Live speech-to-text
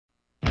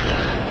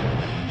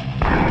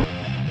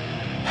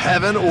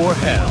Heaven or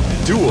hell.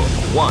 Duel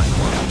 1.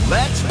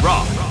 Let's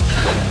rock.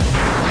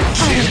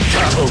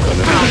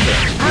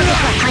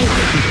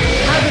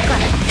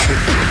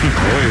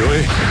 おいお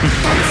い。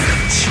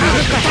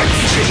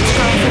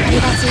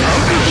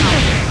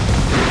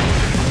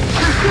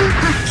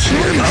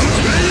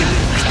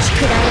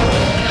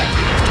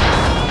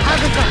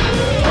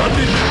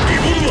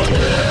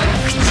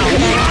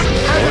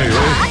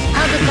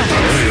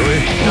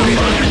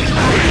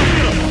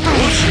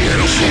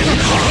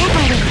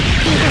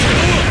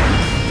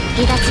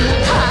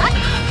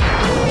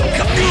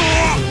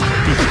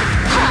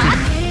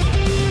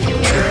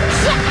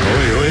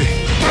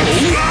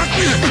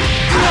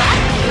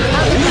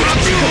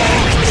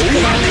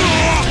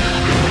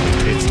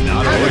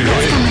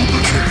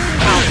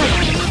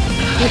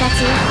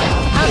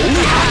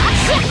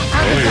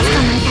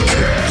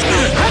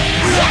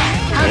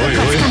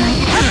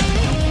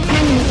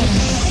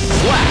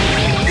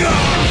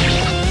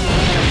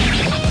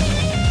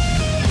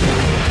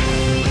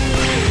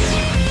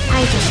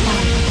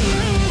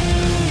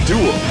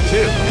Duel 2.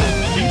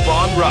 Keep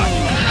on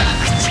rocking.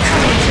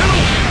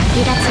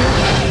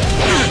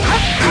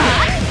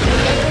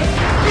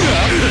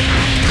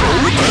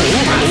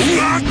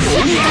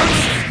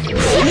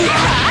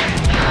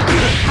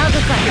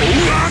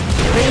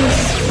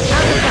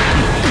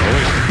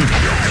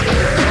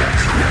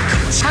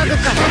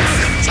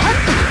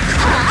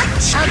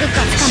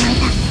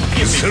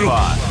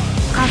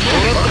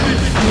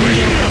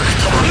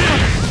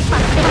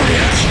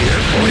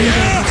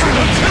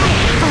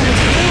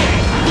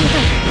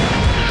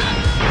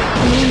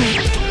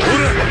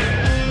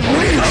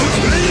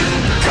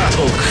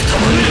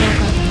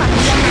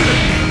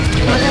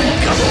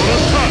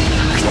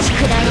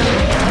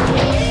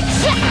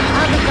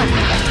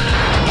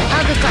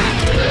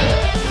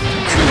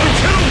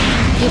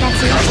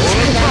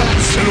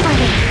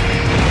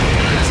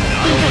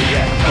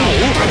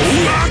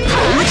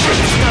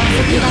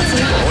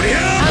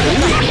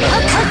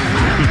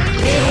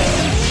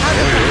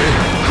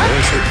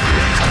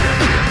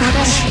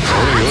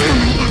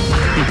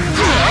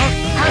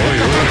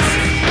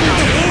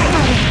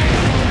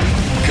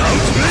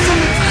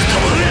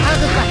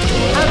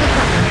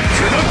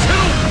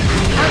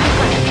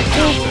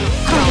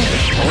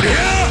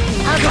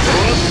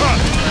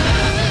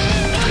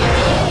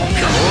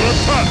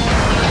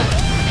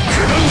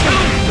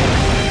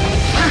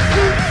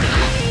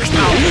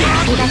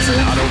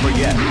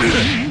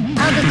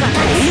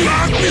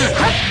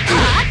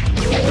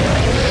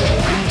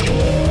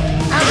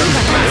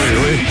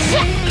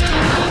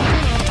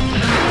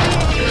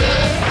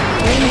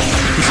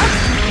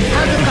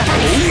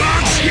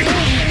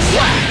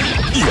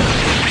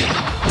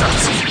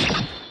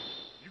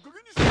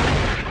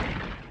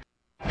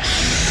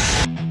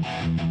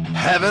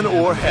 Heaven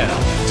or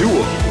hell.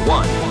 Duel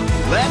 1.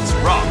 Let's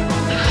rock.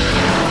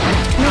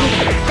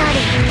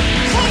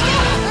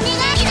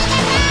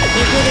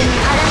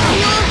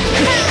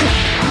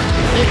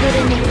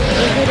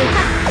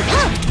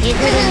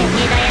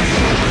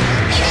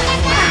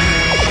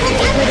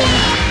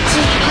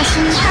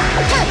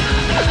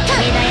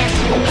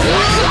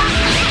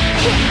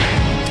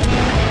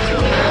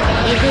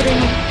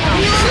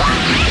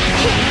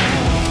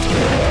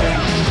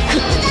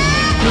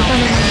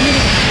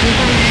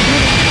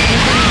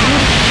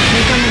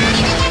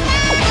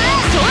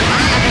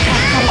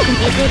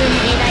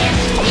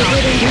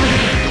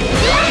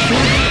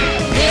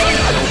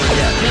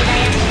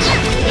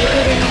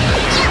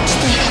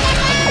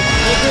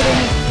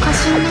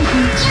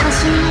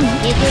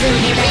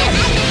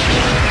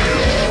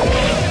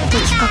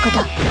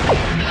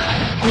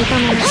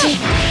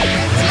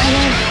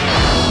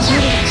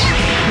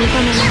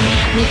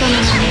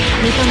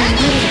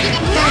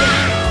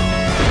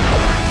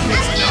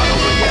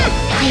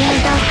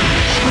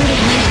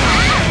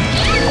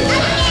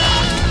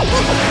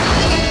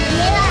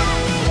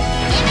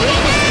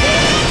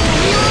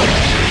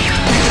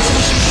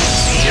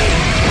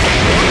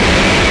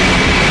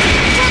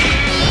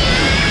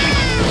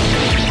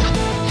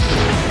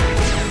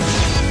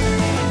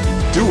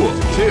 Duel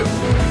 2.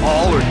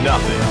 All or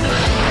nothing.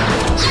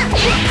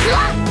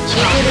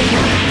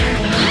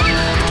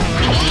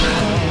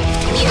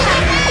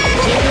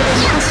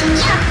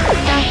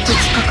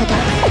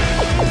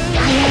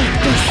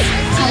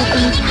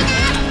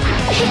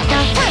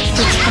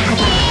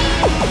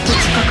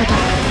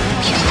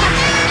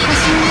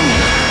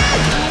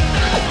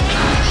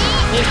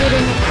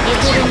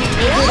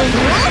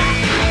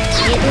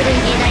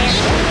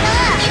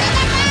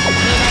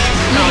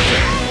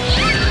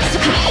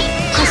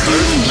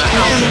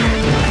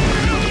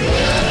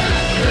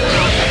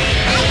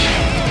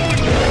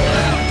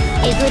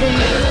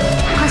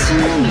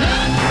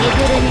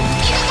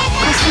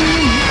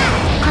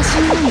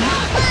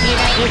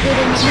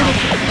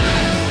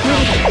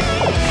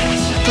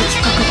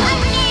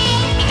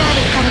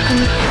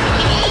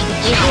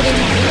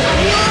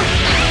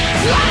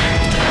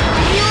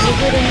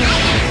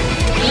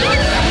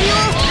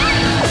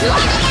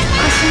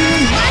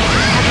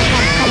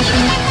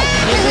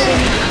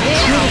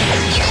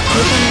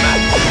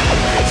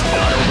 It's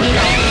not over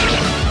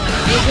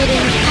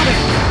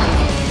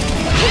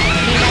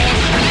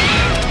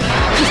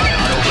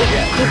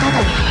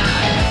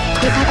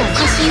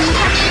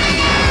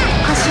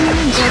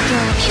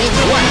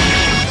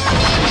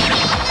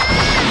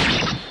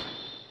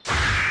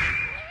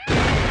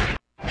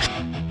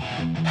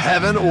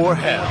Heaven or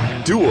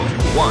hell, duel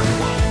 1.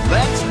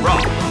 Let's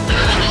rock. 「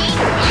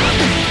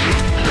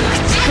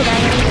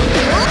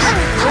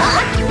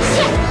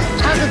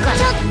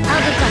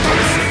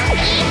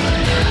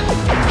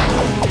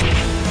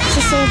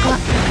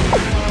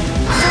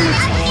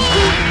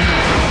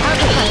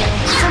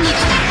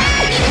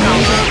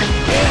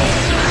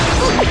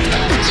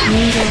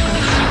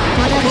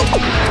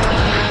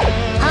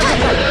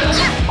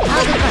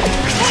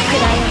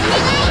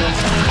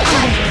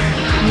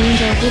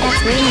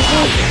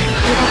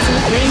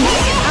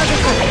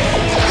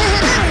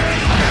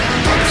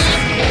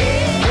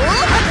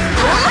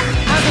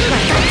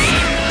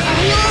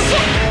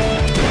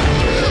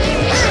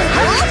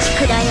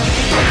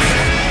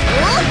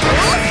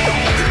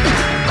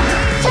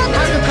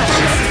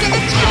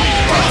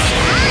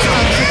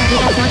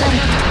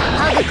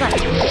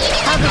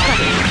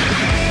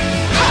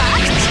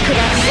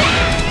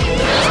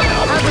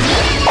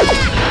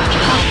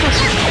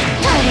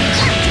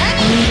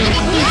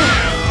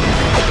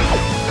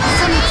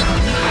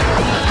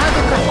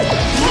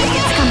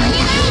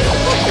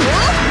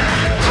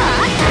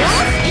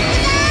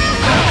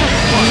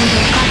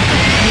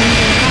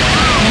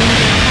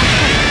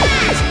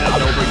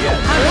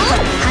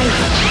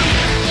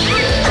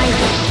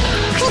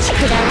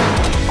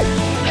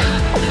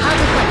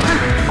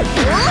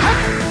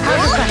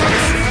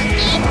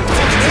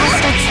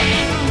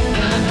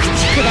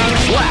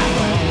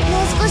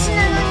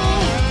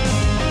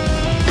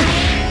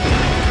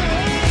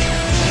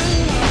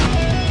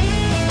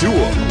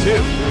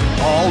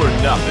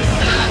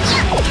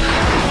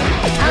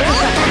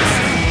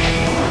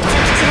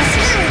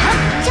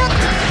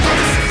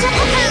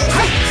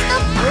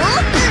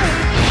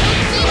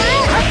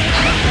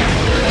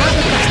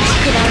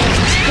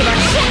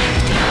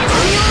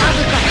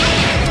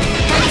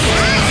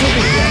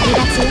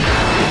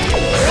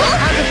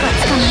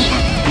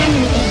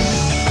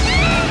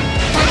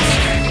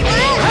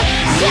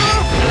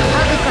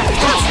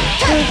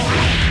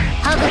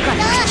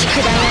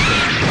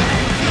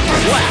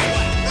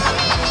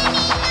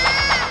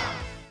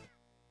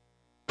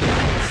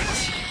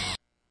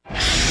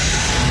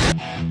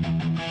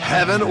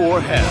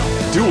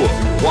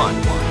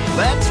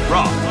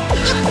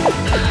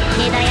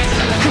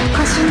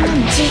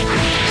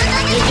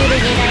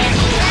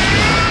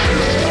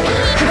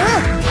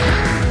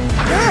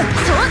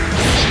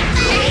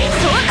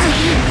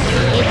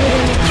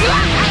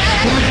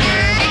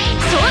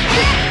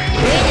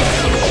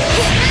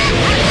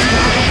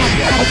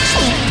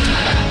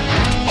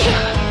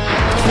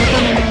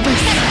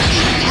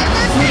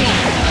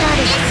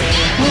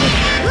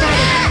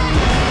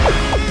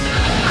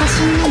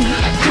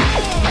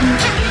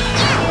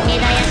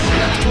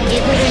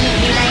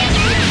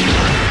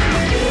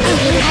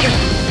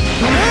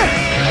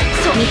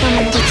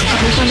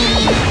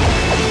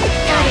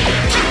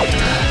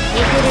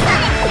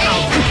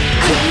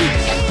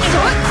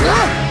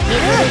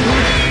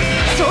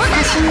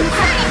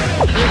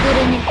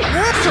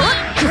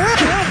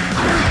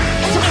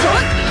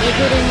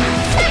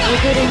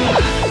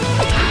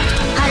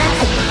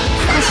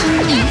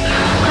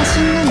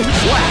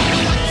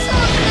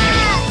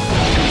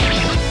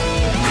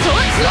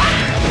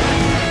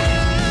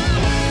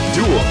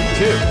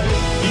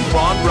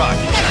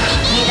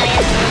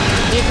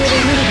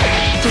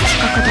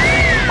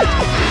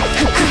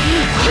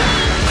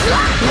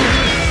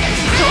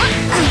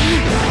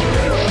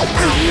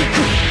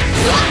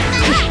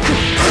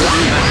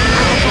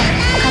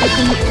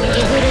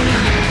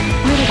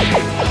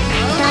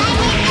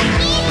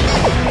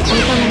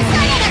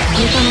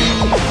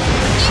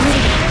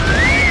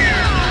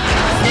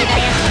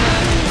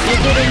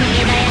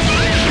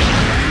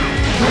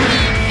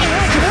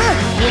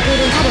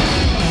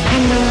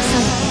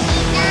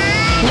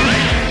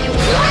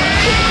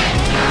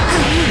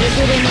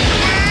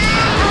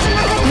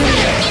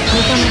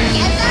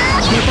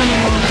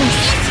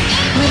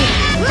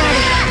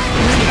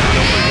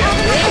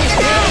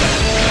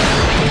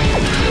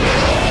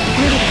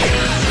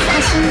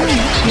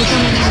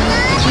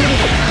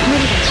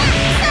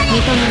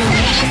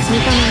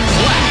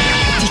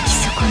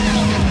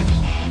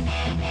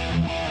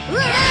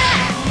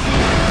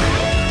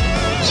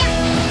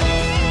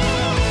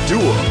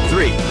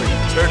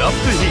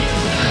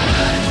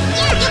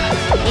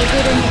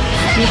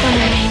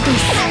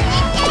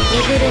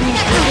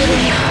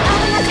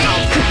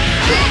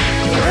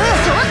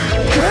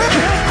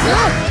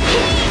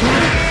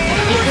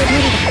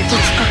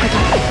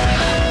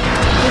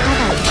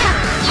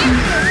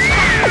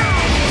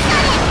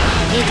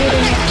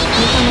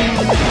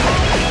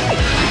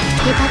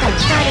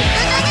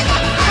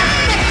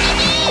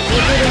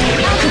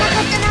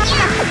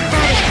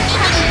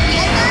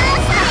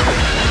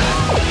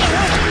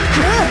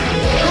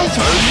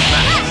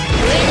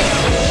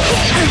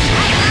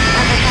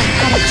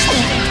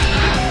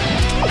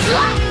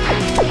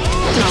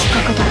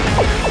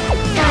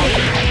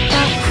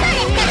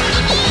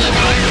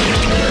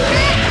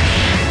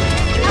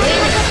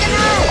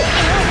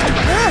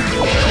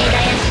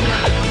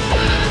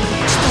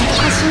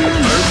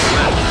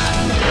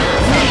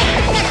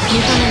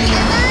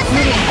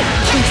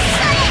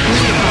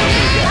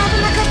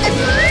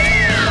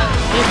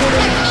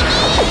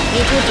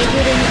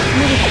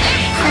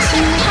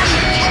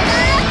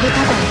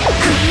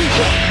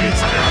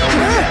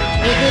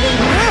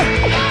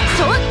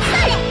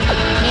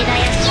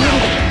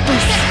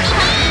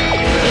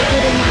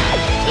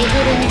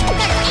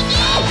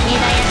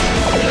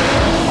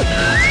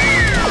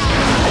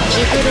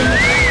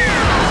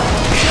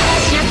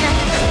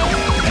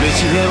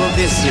上を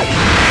ですよ。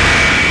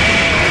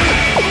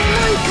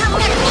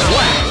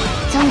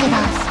ゾンビバ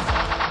ース。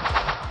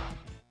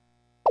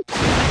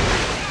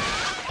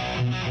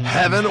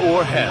 Heaven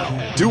or Hell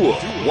Duel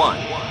 1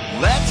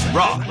 Let's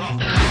rock!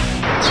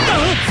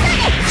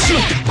 しま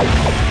った。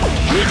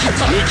見切っ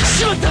た。見切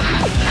しまった。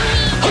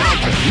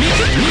見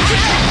切った。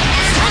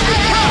スタンド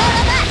パワ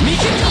ー。見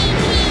切った。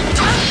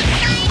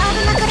危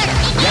なかった。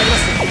やります。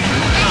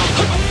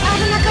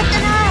危なかった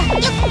な。よ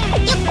っよ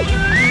っ。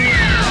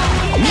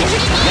見切っ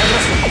た。やりま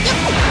す。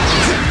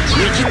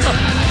見切った。引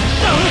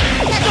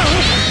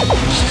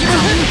きま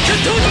せん。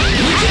どうだ。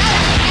見切った。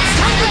ス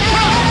タンドパ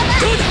ワー。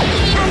どうだ。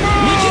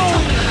見切った。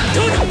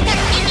どうだ。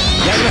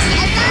やります。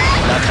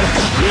なかなか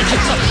見切っ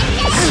た。ど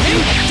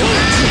うだ。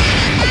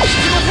引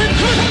きません。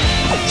どうだ。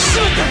し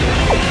まった。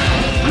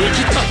見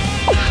切った。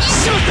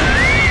しまった。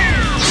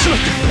しまっ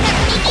た。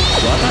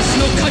私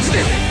の勝ちで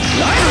す。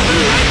ライブラ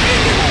イ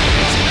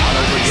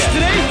ブ失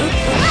礼。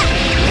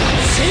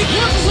正義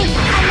はこそ。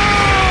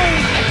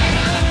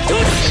どう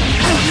だ。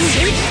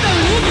正義だ王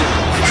に。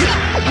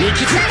見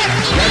切った。やり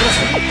まし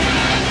た。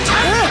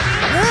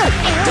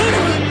どうだ。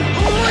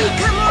重い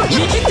かも。見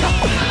切った。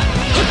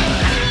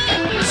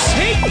せ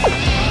い。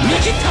見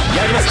切った。や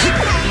ります。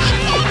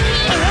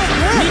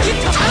見切っ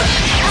た。スタ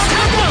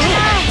ートだ。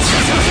さ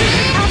せません。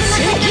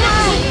正義は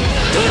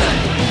どうだ。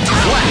こ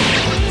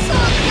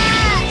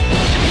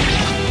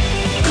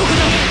こ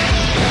だ。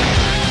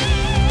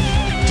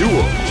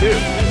Duel 2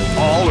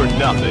 All or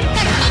Nothing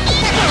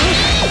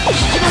引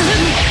きませ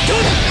ん。ど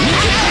うだ。見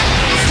切った。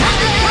スター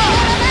トだ。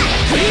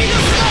フリード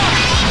スター。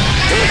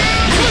どうだ。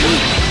ど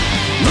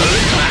う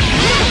だ。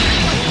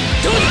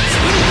どうだ。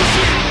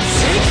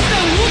正義だ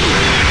王に。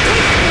ど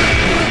うだ。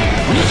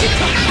見切っ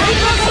た。ハイ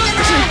パースワッ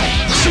チ。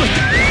しまった。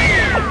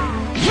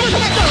今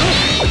だ。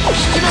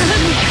引きませ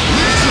ん。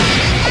まず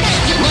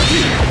い。引きませ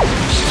ん。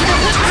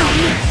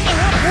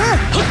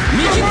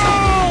見切った。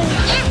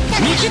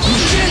見切った。見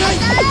切れない。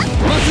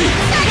まずい。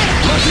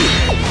まずい。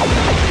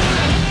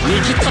見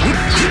切った。見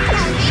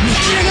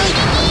切れない。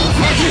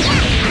まずい。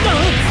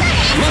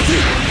まず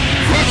い。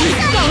まずい。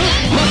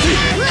まず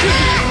い。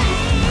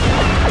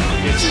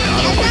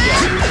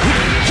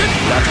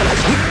なかなか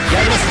や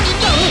ります。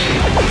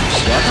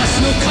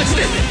私の勝ち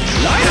です。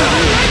ライダー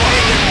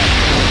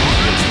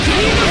クリ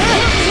ームフォ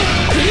ー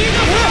クリーム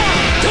フォー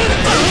どうだ。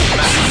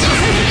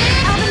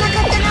危なか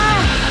ったな。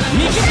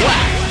右手は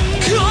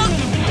クオン。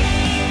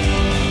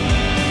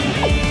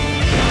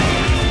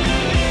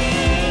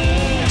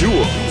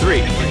 Duel 3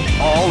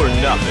 All or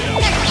Nothing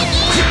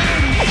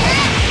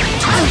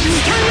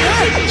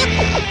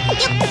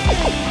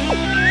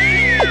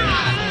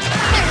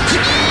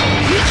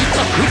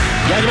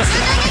やります。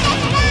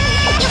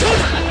どう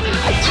だ。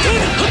どう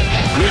だ。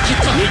見切っ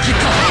た。見切った。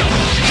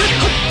危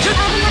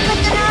なかっ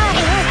たな。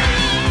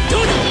ど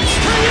うだ。ス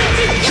ター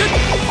エンジン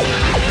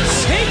せ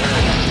い。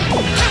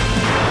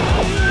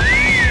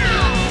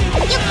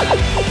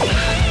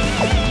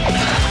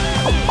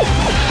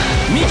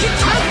見切っ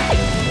た。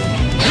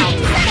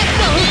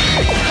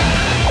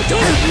どう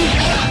だ。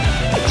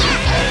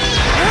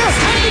ス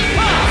タンディング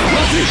パワー。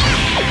まずい。引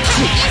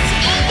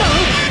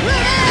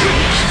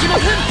きま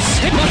せ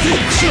ん。まずい。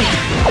しまった。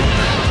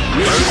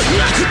見切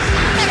った。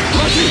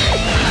まずい。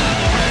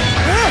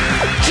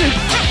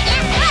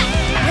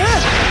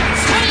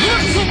スタンディン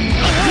グこそ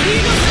フリ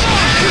ードスタ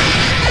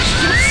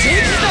ー。正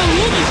義だ王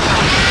に。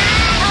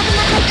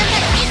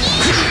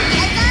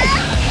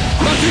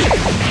まずい。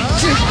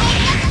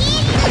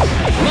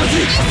まず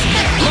い。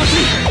まず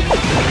い。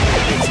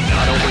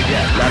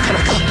なかな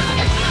か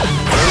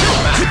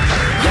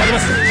やりま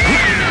す。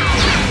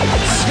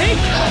せい。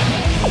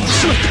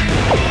しまった。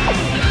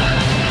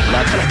な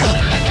かなか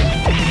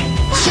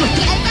しまった。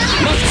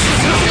ま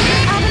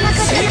ず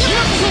正義は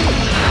こそ。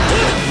どう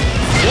だ。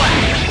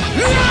う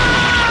わー。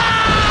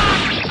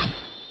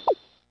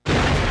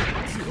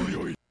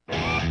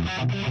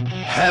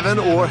 Heaven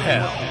or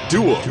Hell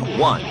Duel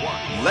 1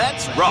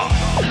 Let's rock!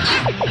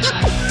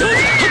 どうだ。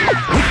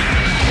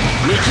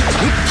見切った。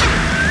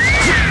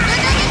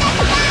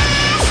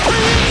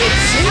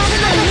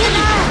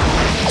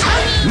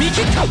見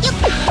切った。ど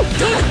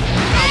うだ。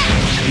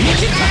見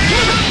切った。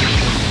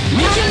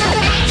見切った。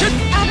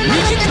見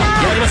切った。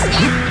やります。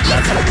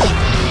なかなか。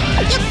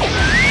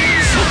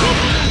そこ。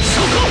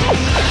そこ。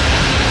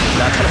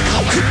なかなか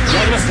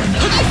やります。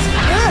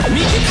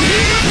見切った。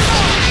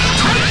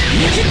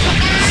見切った。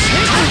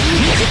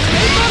見切った。レ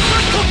イバースワ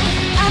ット。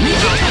見切っ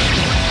た。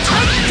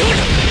どうだ。どう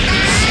だ。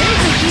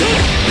レ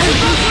イ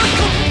バースワッ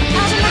ト。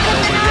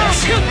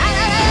違う。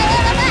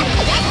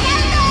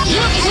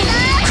今こそ。ど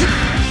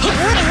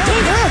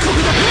うだ。ここ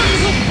だ。今こ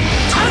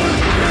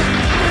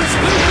そ。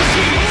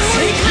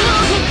正義だ。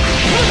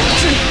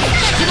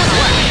引きなさ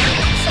い。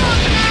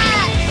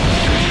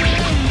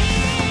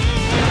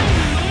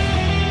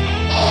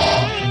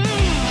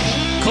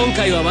今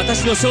回は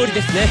私の勝利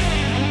ですね。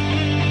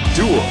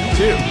 Duel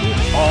 2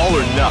 All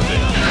or Nothing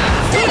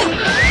どうだ。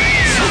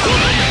そこ。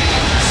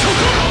そこ。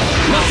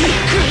まずい。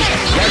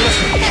やりまし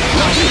た。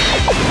まずい。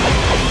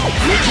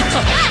見切った。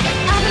危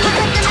なか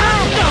ったな。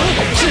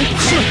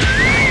しまった。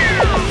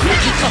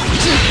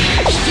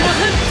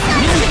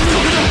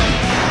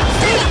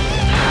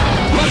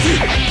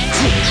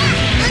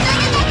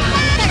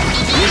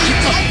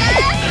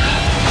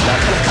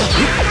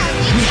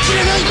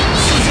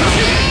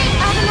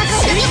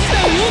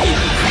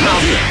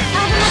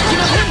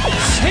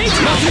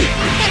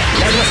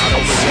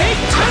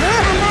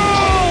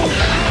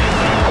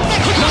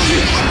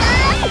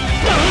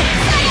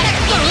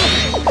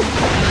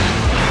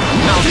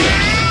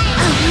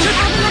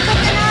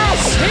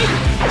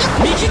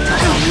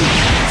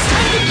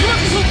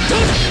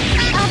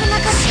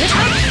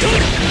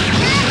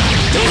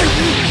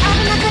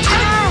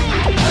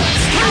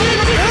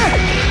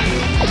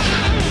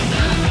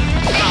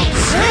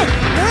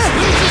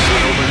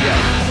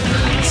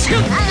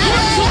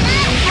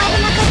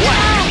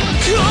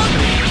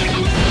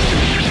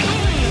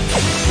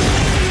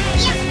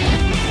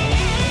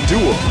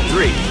Duel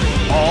 3,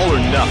 all or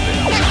nothing.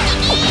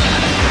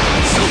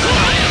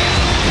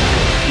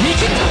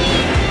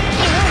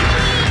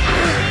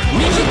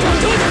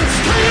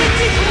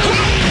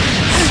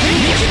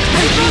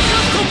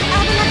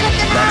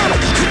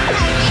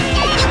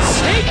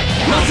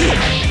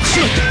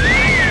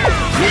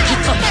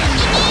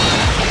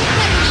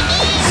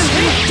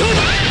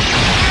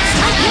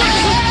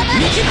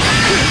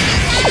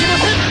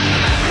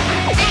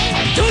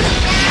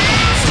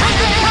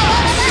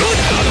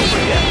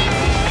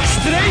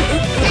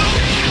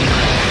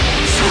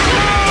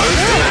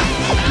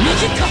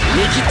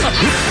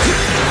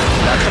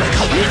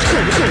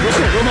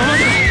 のまま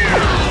だ。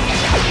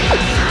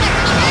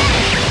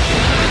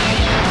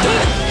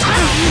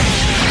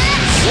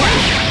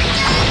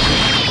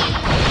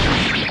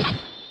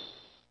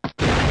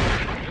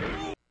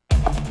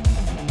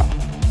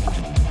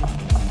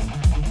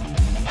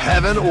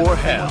 Heaven or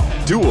hell.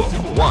 Duel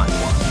 1.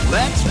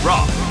 Let's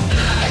rock.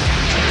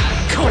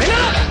 これな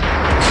ら。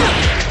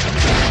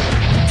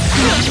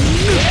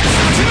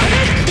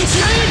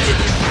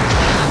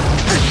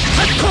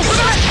ここ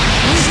だ。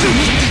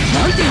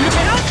なんていうか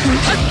な。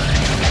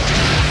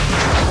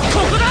こ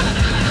こだ。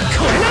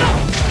これなら。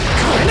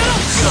これなら。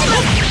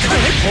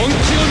本気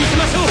を見せ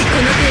ましょう。こ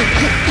の手。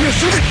よし。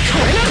こ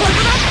れなら。ここ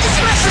だ。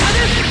しましたね。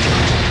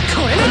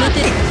これなら。この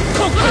手。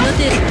この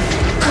手。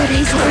これ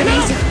以上。これな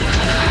ら。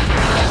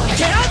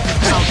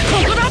 こ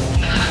こだ。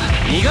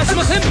逃がし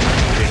ません。こ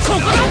こ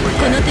だ。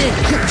この手。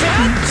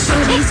そ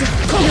れ以上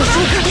予想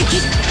ができ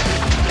る。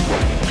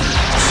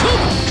勝負。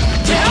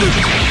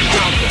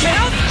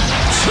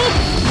勝負。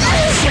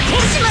そこ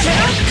しません。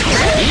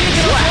いい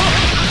けど。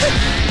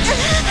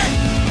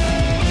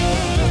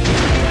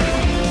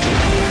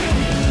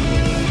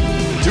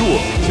Duel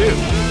 2.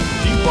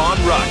 Keep on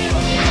rocking.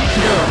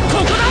 こ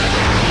こだ。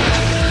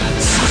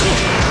そこ。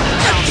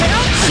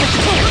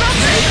ここだ。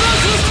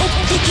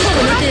敵こ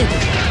の手。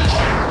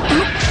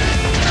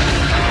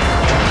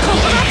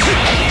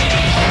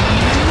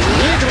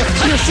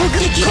 予想で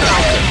きる。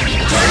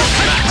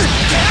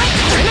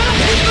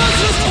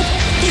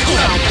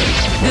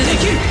で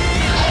きる。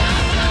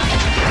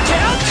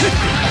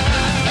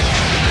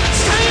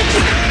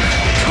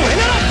これ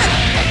なら。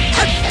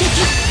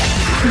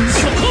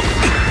そこ。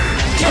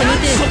この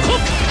手。そこ。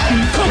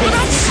ここだ。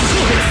そこ。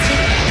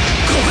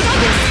ここだ。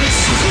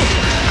そこ。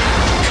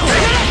これ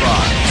なら。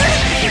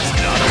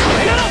こ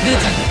れなら。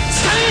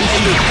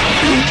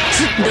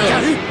や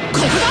る。こ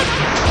こだ。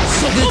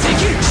そこ。でき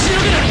る。仕上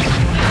げない。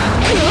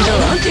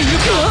 なんていう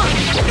か。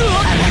ここだ。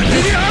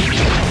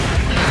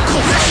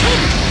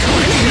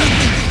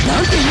な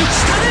んていう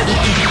下で。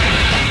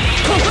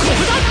ここ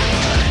だ。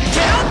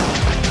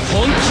本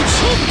気勝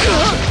負か。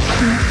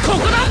こ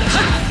こだ。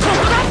こ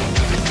こだ。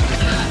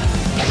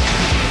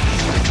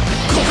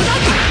ここだ。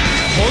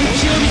本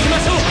気を見せま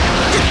しょう。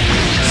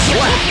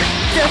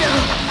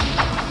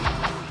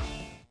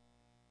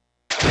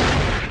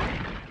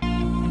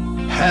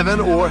Heaven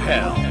or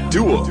hell.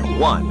 Duel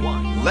 1.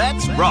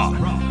 Let's rock.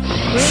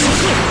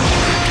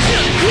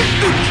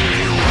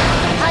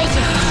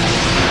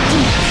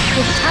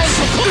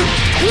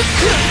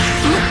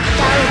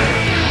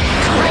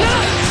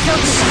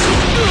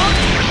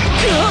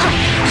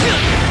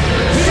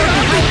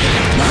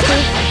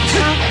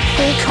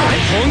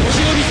 本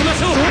気を見せま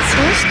しょう。どう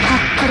した？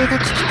これが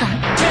危機感。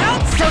どう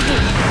した？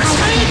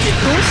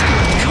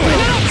これ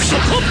ならそ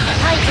こ。こ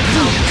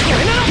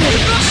れならレイ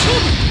バー勝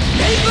負。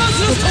レイバーズ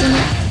ストップ。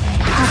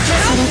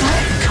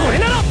これ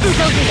なら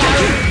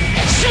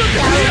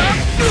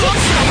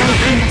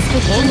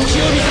本気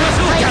を見せまし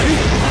ょう。やる。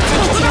こ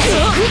こだよ。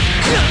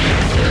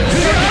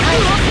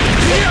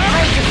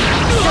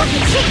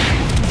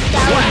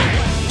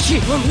気を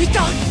抜いた。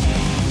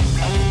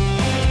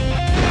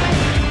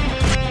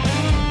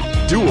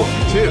 Duel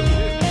 2.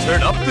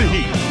 Turn up the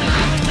heat.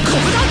 こ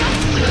こだ。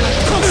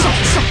ここだ。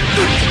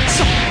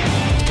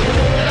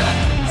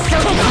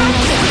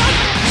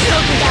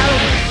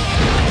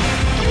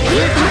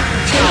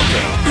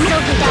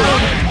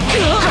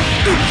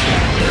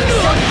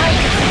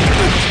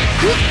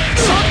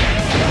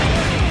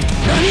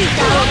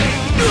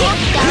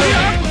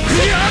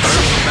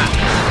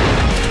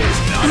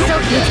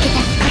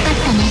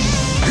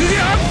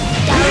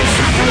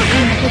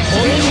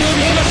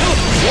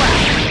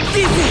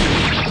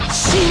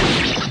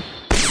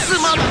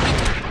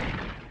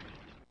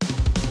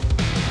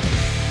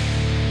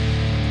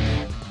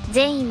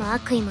善意も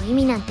悪意も意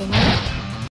味なんてない。